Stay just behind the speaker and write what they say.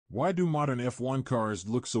Why do modern F1 cars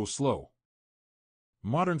look so slow?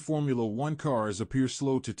 Modern Formula One cars appear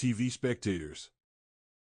slow to TV spectators.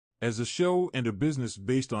 As a show and a business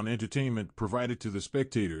based on entertainment provided to the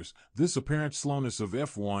spectators, this apparent slowness of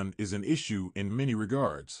F1 is an issue in many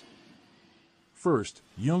regards. First,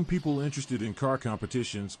 young people interested in car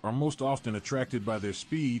competitions are most often attracted by their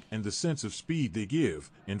speed and the sense of speed they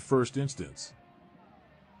give, in first instance.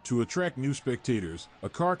 To attract new spectators, a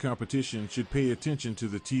car competition should pay attention to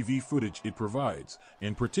the TV footage it provides,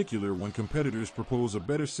 in particular when competitors propose a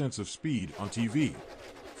better sense of speed on TV.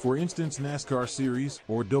 For instance, NASCAR Series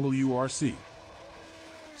or WRC.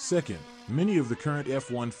 Second, many of the current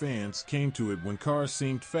F1 fans came to it when cars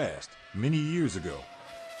seemed fast, many years ago.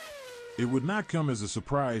 It would not come as a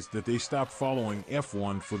surprise that they stopped following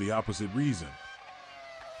F1 for the opposite reason.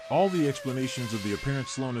 All the explanations of the apparent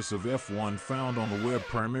slowness of F1 found on the web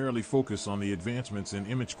primarily focus on the advancements in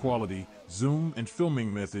image quality, zoom, and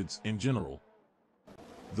filming methods in general.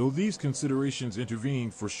 Though these considerations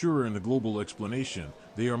intervene for sure in the global explanation,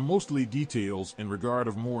 they are mostly details in regard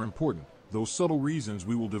of more important, though subtle reasons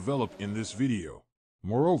we will develop in this video.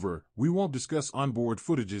 Moreover, we won't discuss onboard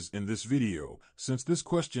footages in this video, since this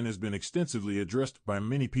question has been extensively addressed by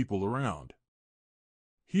many people around.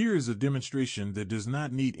 Here is a demonstration that does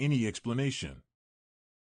not need any explanation.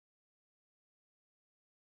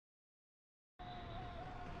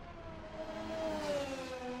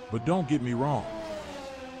 But don't get me wrong.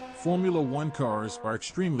 Formula One cars are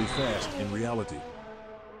extremely fast in reality.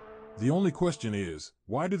 The only question is,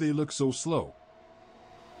 why do they look so slow?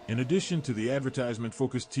 In addition to the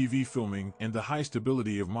advertisement-focused TV filming and the high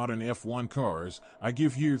stability of modern F1 cars, I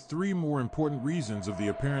give here 3 more important reasons of the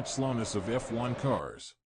apparent slowness of F1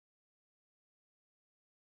 cars.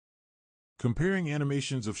 Comparing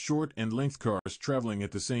animations of short and length cars traveling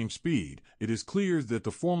at the same speed, it is clear that the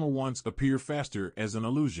former ones appear faster as an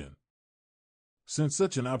illusion. Since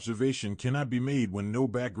such an observation cannot be made when no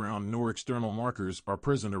background nor external markers are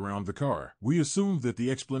present around the car, we assume that the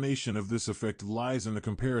explanation of this effect lies in the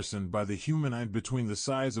comparison by the human eye between the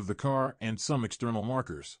size of the car and some external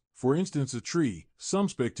markers, for instance a tree, some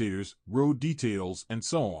spectators, road details, and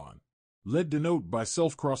so on. Let denote by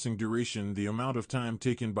self-crossing duration the amount of time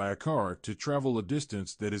taken by a car to travel a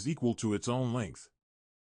distance that is equal to its own length.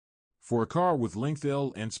 For a car with length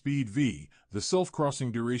L and speed v, the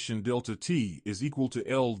self-crossing duration delta t is equal to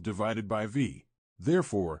L divided by v.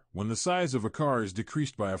 Therefore, when the size of a car is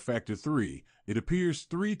decreased by a factor 3, it appears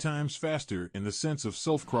 3 times faster in the sense of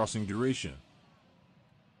self-crossing duration.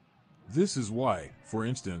 This is why, for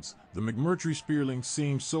instance, the McMurtry Spearling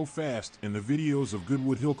seems so fast in the videos of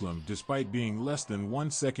Goodwood Hilcomb despite being less than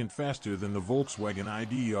 1 second faster than the Volkswagen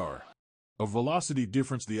IDR. A velocity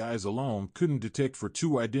difference the eyes alone couldn't detect for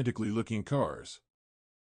 2 identically looking cars.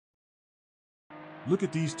 Look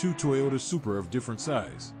at these 2 Toyota Supra of different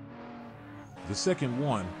size. The second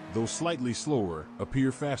one, though slightly slower,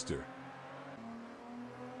 appear faster.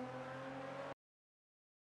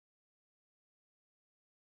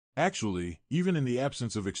 Actually, even in the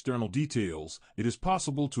absence of external details, it is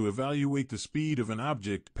possible to evaluate the speed of an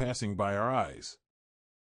object passing by our eyes.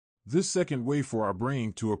 This second way for our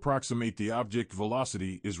brain to approximate the object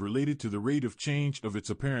velocity is related to the rate of change of its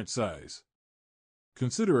apparent size.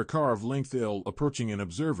 Consider a car of length L approaching an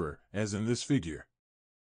observer, as in this figure.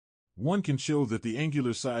 One can show that the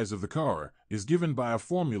angular size of the car is given by a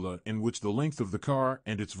formula in which the length of the car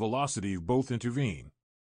and its velocity both intervene.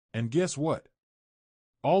 And guess what?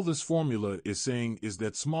 All this formula is saying is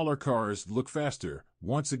that smaller cars look faster,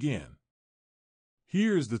 once again.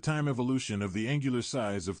 Here is the time evolution of the angular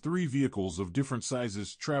size of 3 vehicles of different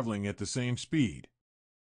sizes traveling at the same speed.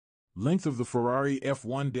 Length of the Ferrari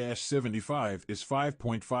F1-75 is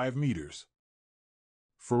 5.5 meters.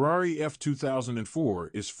 Ferrari F2004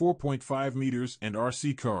 is 4.5 meters and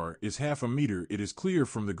RC car is half a meter. It is clear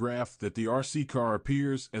from the graph that the RC car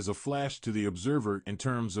appears as a flash to the observer in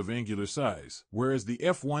terms of angular size, whereas the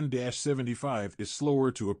F1-75 is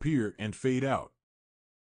slower to appear and fade out.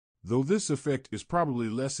 Though this effect is probably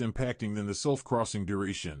less impacting than the self-crossing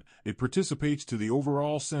duration, it participates to the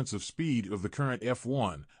overall sense of speed of the current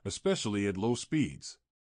F1, especially at low speeds.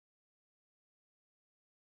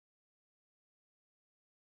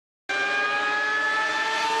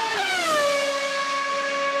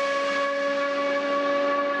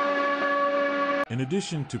 In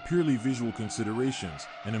addition to purely visual considerations,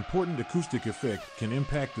 an important acoustic effect can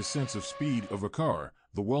impact the sense of speed of a car,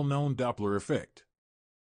 the well-known Doppler effect.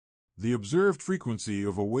 The observed frequency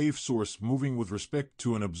of a wave source moving with respect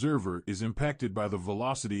to an observer is impacted by the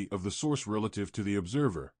velocity of the source relative to the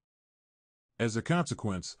observer. As a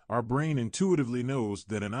consequence, our brain intuitively knows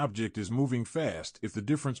that an object is moving fast if the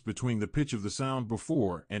difference between the pitch of the sound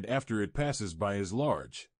before and after it passes by is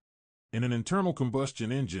large. In an internal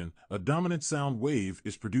combustion engine, a dominant sound wave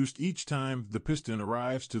is produced each time the piston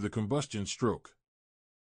arrives to the combustion stroke.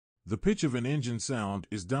 The pitch of an engine sound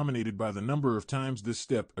is dominated by the number of times this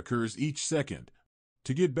step occurs each second.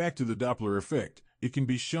 To get back to the Doppler effect, it can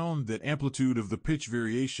be shown that amplitude of the pitch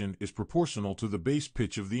variation is proportional to the base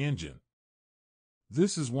pitch of the engine.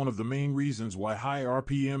 This is one of the main reasons why high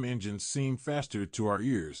RPM engines seem faster to our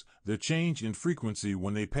ears. The change in frequency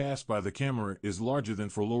when they pass by the camera is larger than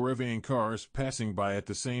for low-revving cars passing by at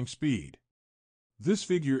the same speed. This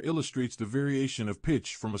figure illustrates the variation of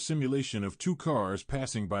pitch from a simulation of two cars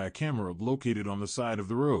passing by a camera located on the side of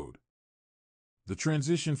the road. The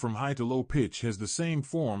transition from high to low pitch has the same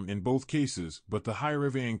form in both cases, but the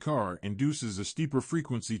high-revving car induces a steeper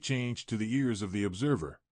frequency change to the ears of the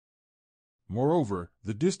observer. Moreover,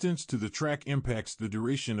 the distance to the track impacts the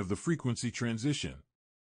duration of the frequency transition.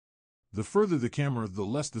 The further the camera, the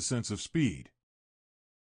less the sense of speed.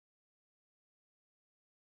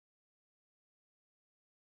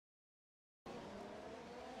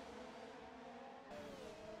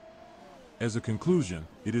 As a conclusion,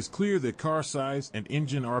 it is clear that car size and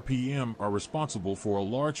engine RPM are responsible for a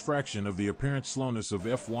large fraction of the apparent slowness of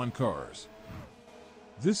F1 cars.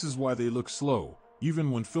 This is why they look slow,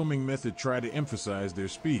 even when filming methods try to emphasize their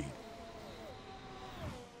speed.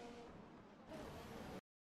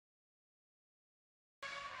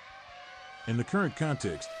 In the current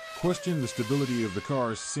context, question the stability of the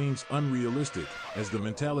cars seems unrealistic, as the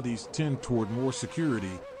mentalities tend toward more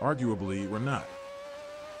security, arguably or not.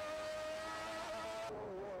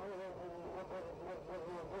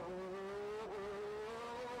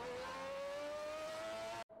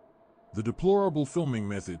 The deplorable filming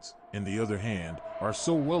methods, on the other hand, are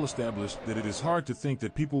so well established that it is hard to think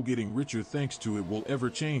that people getting richer thanks to it will ever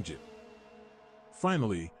change it.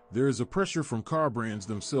 Finally, there is a pressure from car brands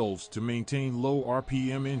themselves to maintain low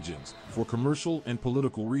RPM engines for commercial and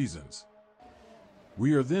political reasons.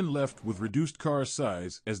 We are then left with reduced car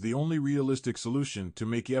size as the only realistic solution to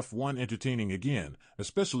make F1 entertaining again,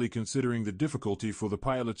 especially considering the difficulty for the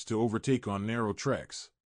pilots to overtake on narrow tracks.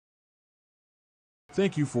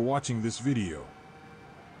 Thank you for watching this video.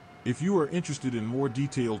 If you are interested in more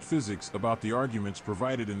detailed physics about the arguments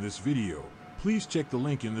provided in this video, please check the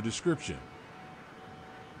link in the description.